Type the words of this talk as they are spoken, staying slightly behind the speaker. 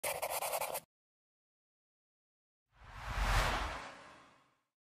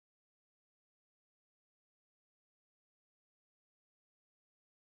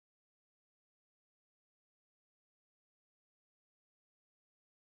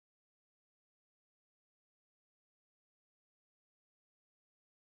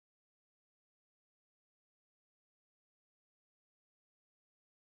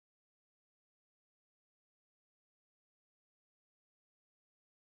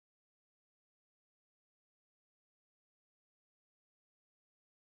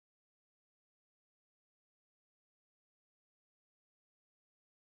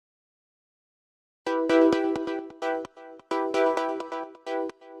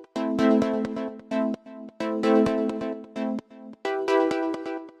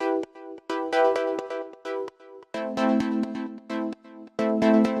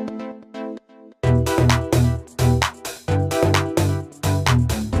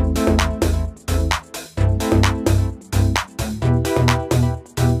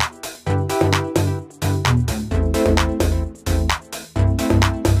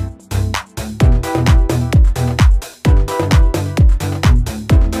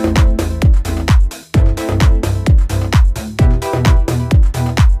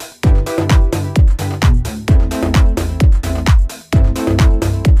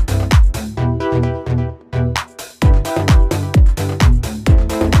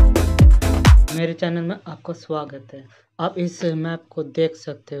मेरे चैनल में आपका स्वागत है। आप इस मैप को देख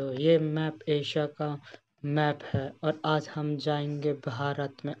सकते हो। ये मैप एशिया का मैप है और आज हम जाएंगे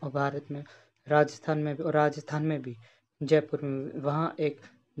भारत में, और भारत में राजस्थान में भी, और राजस्थान में भी जयपुर में भी। वहाँ एक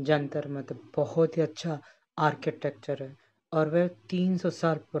जंतर मंतर बहुत ही अच्छा आर्किटेक्चर है और वह 300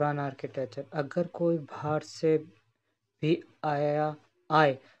 साल पुराना आर्किटेक्चर। अगर कोई बाहर से भी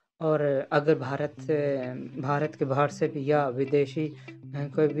आए और अगर भारत के बाहर से भी या विदेशी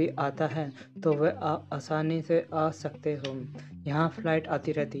कोई भी आता है तो वह आसानी से आ सकते हो। यहाँ फ्लाइट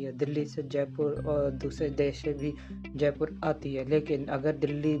आती रहती है दिल्ली से जयपुर और दूसरे देश से भी जयपुर आती है, लेकिन अगर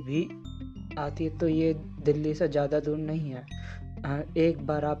दिल्ली भी आती है तो ये दिल्ली से ज़्यादा दूर नहीं है। एक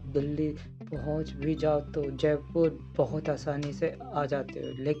बार आप दिल्ली पहुंच भी जाओ तो जयपुर बहुत आसानी से आ जाते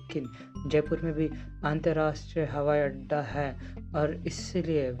हो। लेकिन जयपुर में भी अंतर्राष्ट्रीय हवाई अड्डा है और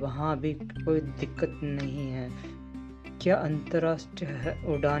इसलिए वहाँ भी कोई दिक्कत नहीं है। क्या अंतर्राष्ट्रीय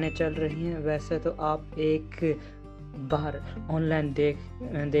उड़ानें चल रही हैं? वैसे तो आप एक बार ऑनलाइन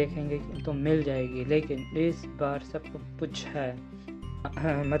देखेंगे तो मिल जाएगी, लेकिन इस बार सब कुछ है,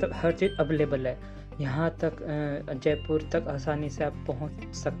 मतलब हर चीज़ अवेलेबल है। यहाँ तक जयपुर तक आसानी से आप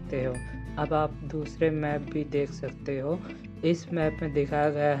पहुँच सकते हो। अब आप दूसरे मैप भी देख सकते हो। इस मैप में दिखाया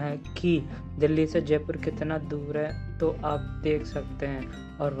गया है कि दिल्ली से जयपुर कितना दूर है, तो आप देख सकते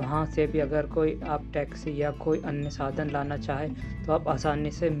हैं। और वहाँ से भी अगर कोई आप टैक्सी या कोई अन्य साधन लाना चाहे तो आप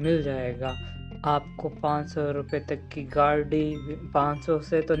आसानी से मिल जाएगा। आपको 500 रुपये तक की गाड़ी, 500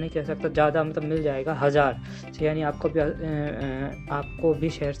 से तो नहीं कह सकता, ज़्यादा मतलब मिल जाएगा 1000 से, यानी आपको भी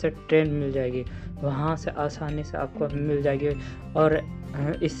शहर से ट्रेन मिल जाएगी। वहाँ से आसानी से आपको मिल जाएगी और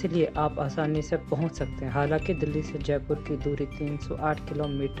इसलिए आप आसानी से पहुँच सकते हैं। हालांकि दिल्ली से जयपुर की दूरी 308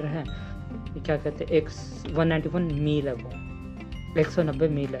 किलोमीटर है। क्या कहते हैं, 191 मील है, वो 190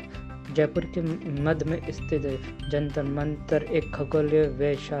 मील है। जयपुर के मध्य में स्थित जंतर मंतर एक खगोलीय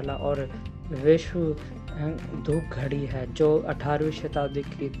वेधशाला और विश्व धूप घड़ी है जो 18वीं शताब्दी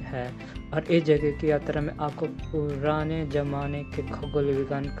की है। और इस जगह की यात्रा में आपको पुराने ज़माने के खगोलीय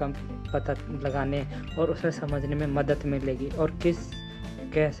विज्ञान का पता लगाने और उसे समझने में मदद मिलेगी, और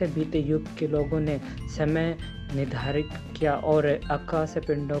कैसे बीते युग के लोगों ने समय निर्धारित किया और आकाश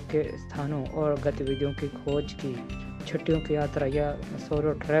पिंडों के स्थानों और गतिविधियों की खोज की। छुट्टियों की यात्रा या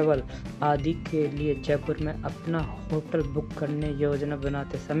सोलो ट्रैवल आदि के लिए जयपुर में अपना होटल बुक करने योजना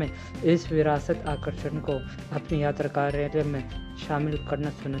बनाते समय इस विरासत आकर्षण को अपनी यात्रा कार्यक्रम में शामिल करना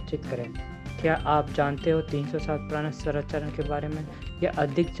सुनिश्चित करें। क्या आप जानते हो 300 साल पुराना संरचना के बारे में, या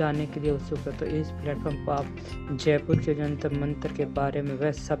अधिक जानने के लिए उत्सुक हो तो इस प्लेटफॉर्म पर आप जयपुर के जंतर मंतर के बारे में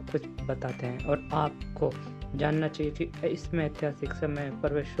वह सब कुछ बताते हैं। और आपको जानना चाहिए कि इसमें ऐतिहासिक समय,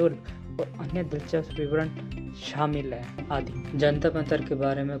 प्रवेश शुल्क और अन्य दिलचस्प विवरण शामिल है आदि। जंतर मंतर के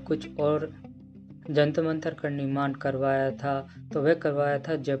बारे में कुछ और। जंतर मंतर का निर्माण करवाया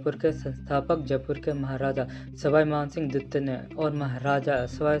था जयपुर के संस्थापक, जयपुर के महाराजा सवाई मानसिंह द्वितीय ने, और महाराजा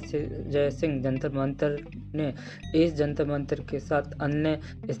सवाई जय सिंह जंतर मंतर ने इस जंतर मंतर के साथ अन्य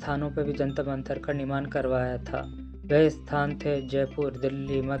स्थानों पर भी जंतर मंतर का निर्माण करवाया था। वह स्थान थे जयपुर,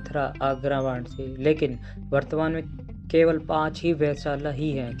 दिल्ली, मथुरा, आगरा, वाराणसी। लेकिन वर्तमान में केवल 5 ही वेधशाला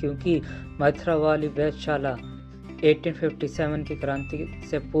ही हैं, क्योंकि मथुरा वाली वेधशाला 1857 की क्रांति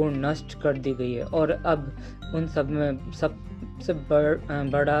से पूर्ण नष्ट कर दी गई है और अब उन सब में सबसे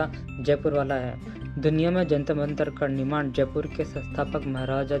बड़ा जयपुर वाला है। दुनिया में जंतर मंतर का निर्माण जयपुर के संस्थापक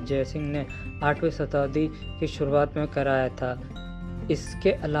महाराजा जय सिंह ने 8वीं शताब्दी की शुरुआत में कराया था।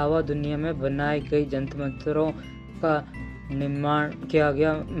 इसके अलावा दुनिया में बनाए गए जंतर मंतरों का निर्माण किया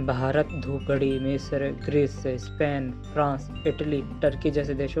गया भारत, धूप घड़ी, मिस्र, Greece, Spain, France, Italy, Turkey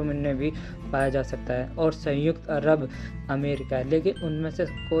जैसे देशों में भी पाया जा सकता है, और संयुक्त अरब अमेरिका है। लेकिन उनमें से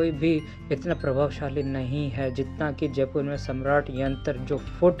कोई भी इतना प्रभावशाली नहीं है जितना कि जयपुर में सम्राट यंत्र, जो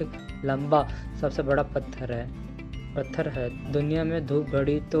फुट लंबा सबसे बड़ा पत्थर है। दुनिया में धूप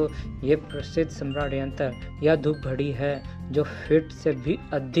घड़ी तो ये प्रसिद्ध सम्राट यंत्र या धूप घड़ी है जो फीट से भी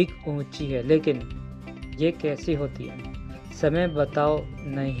अधिक ऊंची है। लेकिन ये कैसी होती है? समय बताओ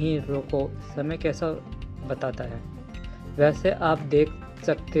नहीं रोको, समय कैसा बताता है? वैसे आप देख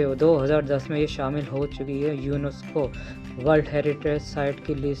सकते हो 2010 में ये शामिल हो चुकी है यूनेस्को वर्ल्ड हेरिटेज साइट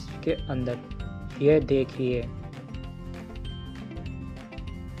की लिस्ट के अंदर। ये देखिए,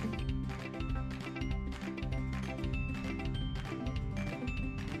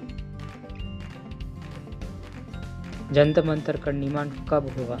 जंतर मंतर का निर्माण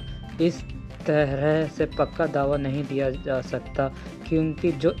कब हुआ इस तरह से पक्का दावा नहीं दिया जा सकता,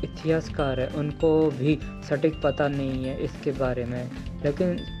 क्योंकि जो इतिहासकार है उनको भी सटीक पता नहीं है इसके बारे में।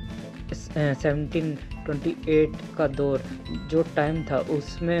 लेकिन 1728 का दौर जो टाइम था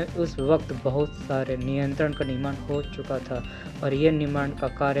उसमें उस वक्त बहुत सारे नियंत्रण का निर्माण हो चुका था और ये निर्माण का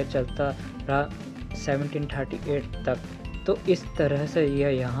कार्य चलता रहा 1738 तक। तो इस तरह से यह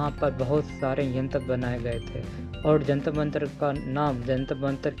यहाँ पर बहुत सारे यंत्र बनाए गए थे। और जंतर मंतर का नाम जंतर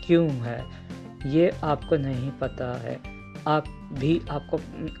मंतर क्यों है ये आपको नहीं पता है,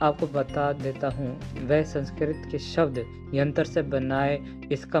 आपको बता देता हूँ। वह संस्कृत के शब्द यंत्र से बनाए,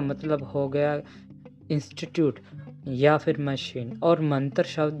 इसका मतलब हो गया इंस्टीट्यूट या फिर मशीन, और मंत्र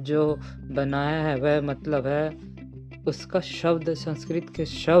शब्द जो बनाया है वह मतलब है उसका शब्द संस्कृत के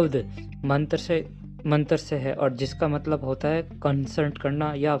शब्द मंत्र से है और जिसका मतलब होता है कंसल्ट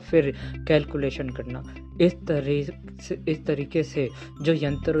करना या फिर कैलकुलेशन करना। इस तरीके से जो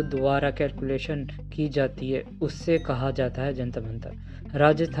यंत्र द्वारा कैलकुलेशन की जाती है उससे कहा जाता है जंतर मंतर।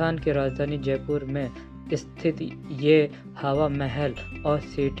 राजस्थान की राजधानी जयपुर में स्थित ये हवा महल और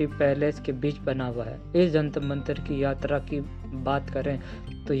सिटी पैलेस के बीच बना हुआ है। इस जंतर मंतर की यात्रा की बात करें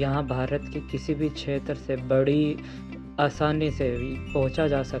तो यहाँ भारत के किसी भी क्षेत्र से बड़ी आसानी से पहुँचा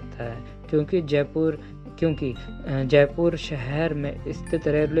जा सकता है, क्योंकि जयपुर शहर में स्थित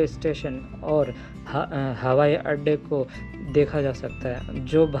रेलवे स्टेशन और हवाई अड्डे को देखा जा सकता है,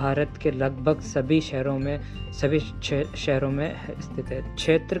 जो भारत के लगभग सभी शहरों में स्थित है।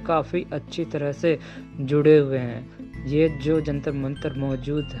 क्षेत्र काफ़ी अच्छी तरह से जुड़े हुए हैं। ये जो जंतर मंतर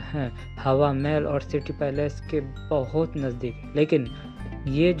मौजूद हैं हवा महल और सिटी पैलेस के बहुत नज़दीक, लेकिन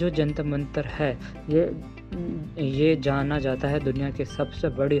ये जो जंतर मंतर है ये जाना जाता है दुनिया के सबसे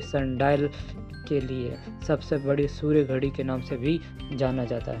बड़ी सनडायल के लिए, सबसे बड़ी सूर्य घड़ी के नाम से भी जाना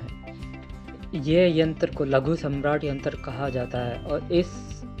जाता है। ये यंत्र को लघु सम्राट यंत्र कहा जाता है और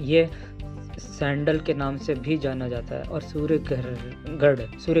ये सैंडल के नाम से भी जाना जाता है और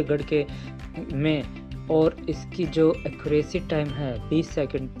सूर्यगढ़ के में, और इसकी जो एक्यूरेसी टाइम है 20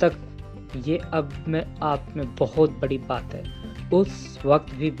 सेकंड तक, ये अब में आप में बहुत बड़ी बात है। उस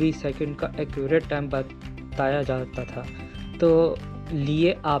वक्त भी 20 सेकंड का एक्यूरेट टाइम बताया जाता था। तो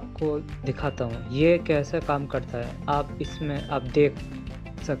लिए आपको दिखाता हूँ ये कैसे काम करता है। आप देख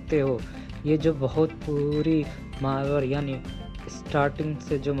सकते हो ये जो बहुत पूरी मार्बल यानी स्टार्टिंग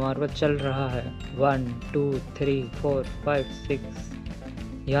से जो मार्बल चल रहा है 1 2 3 4 5 6,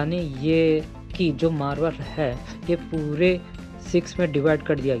 यानी ये कि जो मार्बल है ये पूरे 6 में डिवाइड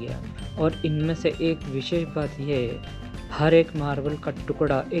कर दिया गया। और इनमें से एक विशेष बात ये है, हर एक मार्बल का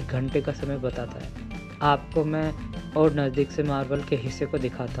टुकड़ा 1 घंटे का समय बताता है। आपको मैं और नज़दीक से मार्बल के हिस्से को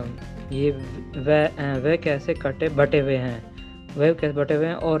दिखाता हूँ। ये वह कैसे बटे हुए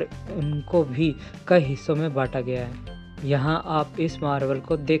हैं और उनको भी कई हिस्सों में बांटा गया है। यहाँ आप इस मार्बल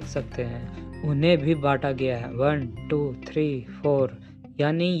को देख सकते हैं, उन्हें भी बांटा गया है 1 2 3 4,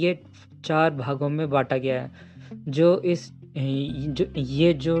 यानी ये 4 भागों में बांटा गया है।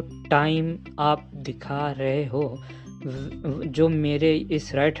 ये जो टाइम आप दिखा रहे हो, जो मेरे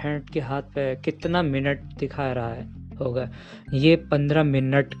इस राइट हैंड के हाथ पे कितना मिनट दिखा रहा है होगा, ये 15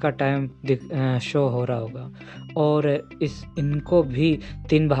 मिनट का टाइम शो हो रहा होगा। और इनको भी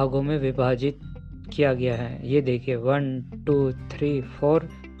 3 भागों में विभाजित किया गया है। ये देखिए 1 2 3 4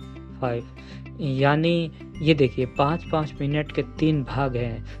 5, यानी ये देखिए 5-5 मिनट के 3 भाग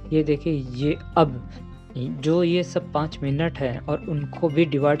हैं। ये देखिए ये अब जो ये सब 5 मिनट हैं और उनको भी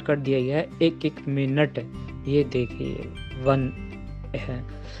डिवाइड कर दिया गया है 1-1 मिनट। ये देखिए 1 है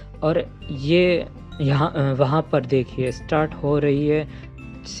और ये यहाँ वहाँ पर देखिए स्टार्ट हो रही है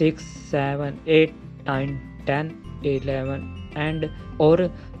 6 7 8 9 10 11 एंड और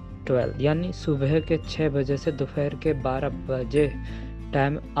 12, यानी सुबह के 6 बजे से दोपहर के 12 बजे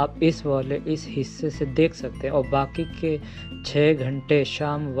टाइम आप इस हिस्से से देख सकते हैं। और बाकी के 6 घंटे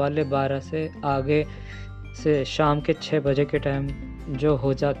शाम वाले 12 से आगे से शाम के 6 बजे के टाइम जो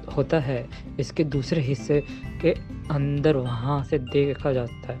होता है इसके दूसरे हिस्से के अंदर वहाँ से देखा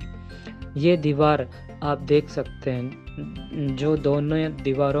जाता है। ये दीवार आप देख सकते हैं जो दोनों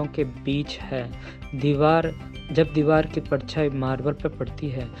दीवारों के बीच है। जब दीवार की परछाई मार्बल पर पड़ती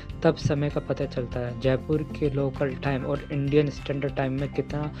है तब समय का पता चलता है। जयपुर के लोकल टाइम और इंडियन स्टैंडर्ड टाइम में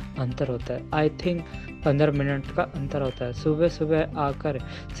कितना अंतर होता है, आई थिंक 15 मिनट का अंतर होता है। सुबह आकर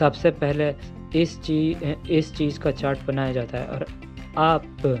सबसे पहले इस चीज़ का चार्ट बनाया जाता है और आप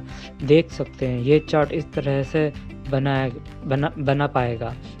देख सकते हैं ये चार्ट इस तरह से बना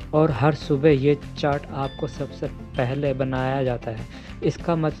पाएगा और हर सुबह ये चार्ट आपको सबसे पहले बनाया जाता है।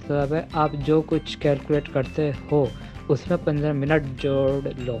 इसका मतलब है आप जो कुछ कैलकुलेट करते हो उसमें 15 मिनट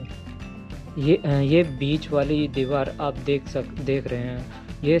जोड़ लो। ये बीच वाली दीवार आप देख रहे हैं,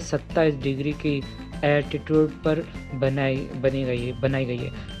 ये 27 डिग्री की एल्टीट्यूड पर बनाई गई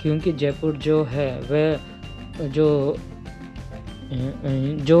है, क्योंकि जयपुर जो है वह जो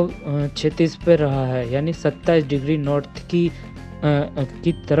जो क्षितिज पे रहा है, यानी 27 डिग्री नॉर्थ की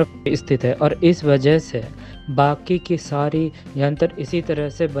तरफ स्थित है। और इस वजह से बाकी की सारी यंत्र इसी तरह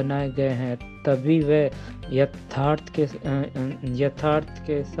से बनाए गए हैं, तभी वे यथार्थ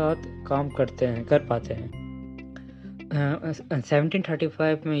के साथ काम कर पाते हैं।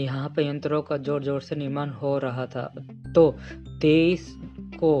 1735 में यहाँ पे यंत्रों का जोर जोर से निर्माण हो रहा था, तो 23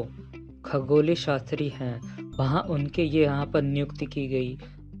 को खगोलीय शास्त्री हैं, वहाँ उनके यहाँ पर नियुक्ति की गई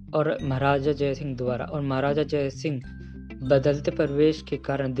और महाराजा जयसिंह द्वारा। और महाराजा जयसिंह बदलते परिवेश के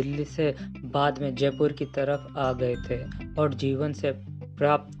कारण दिल्ली से बाद में जयपुर की तरफ आ गए थे और जीवन से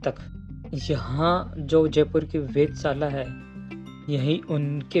प्राप्त तक यहाँ जो जयपुर की वेधशाला है, यही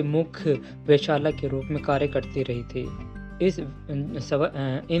उनके मुख्य वेधशाला के रूप में कार्य करती रही थी। इन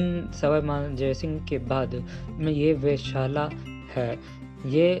सवाई मान जयसिंह के बाद में ये वेधशाला है,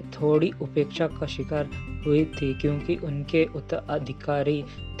 ये थोड़ी उपेक्षा का शिकार हुई थी, क्योंकि उनके उत्तराधिकारी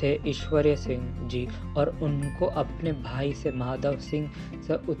थे ईश्वरीय सिंह जी, और उनको अपने भाई से माधव सिंह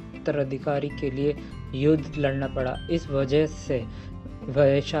से उत्तराधिकारी के लिए युद्ध लड़ना पड़ा। इस वजह से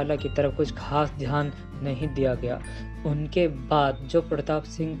वेधशाला की तरफ कुछ खास ध्यान नहीं दिया गया। उनके बाद जो प्रताप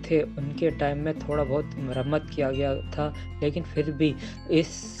सिंह थे, उनके टाइम में थोड़ा बहुत मरम्मत किया गया था, लेकिन फिर भी इस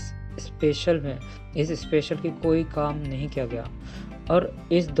स्पेशल की कोई काम नहीं किया गया। और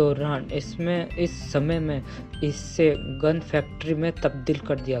इस दौरान इस समय में इससे गन फैक्ट्री में तब्दील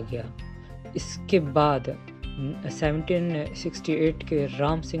कर दिया गया। इसके बाद 1768 के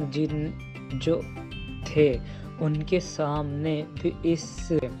राम सिंह जी जो थे, उनके सामने भी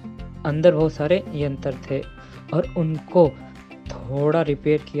इस अंदर बहुत सारे यंत्र थे और उनको थोड़ा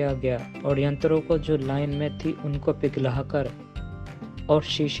रिपेयर किया गया, और यंत्रों को जो लाइन में थी उनको पिघलाकर और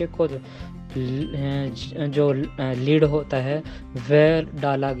शीशे को जो लीड होता है वह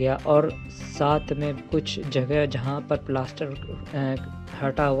डाला गया, और साथ में कुछ जगह जहाँ पर प्लास्टर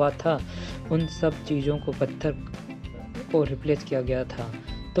हटा हुआ था उन सब चीज़ों को पत्थर को रिप्लेस किया गया था।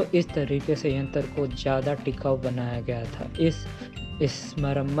 तो इस तरीके से यंत्र को ज़्यादा टिकाऊ बनाया गया था। इस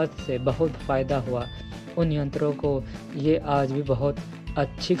मरम्मत से बहुत फ़ायदा हुआ उन यंत्रों को, ये आज भी बहुत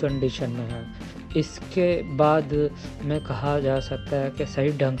अच्छी कंडीशन में है। इसके बाद में कहा जा सकता है कि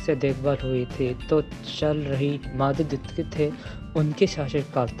सही ढंग से देखभाल हुई थी तो चल रही माधव द्वितीय थे उनके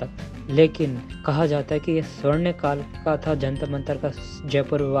शासनकाल तक, लेकिन कहा जाता है कि यह स्वर्ण काल का था, जंतर मंतर का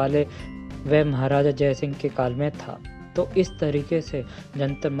जयपुर वाले वह महाराजा जयसिंह के काल में था। तो इस तरीके से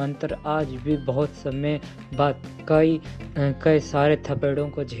जंतर मंतर आज भी बहुत समय बाद कई सारे थपेड़ों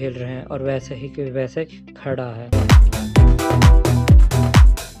को झेल रहे हैं और वैसे ही के वैसे खड़ा है।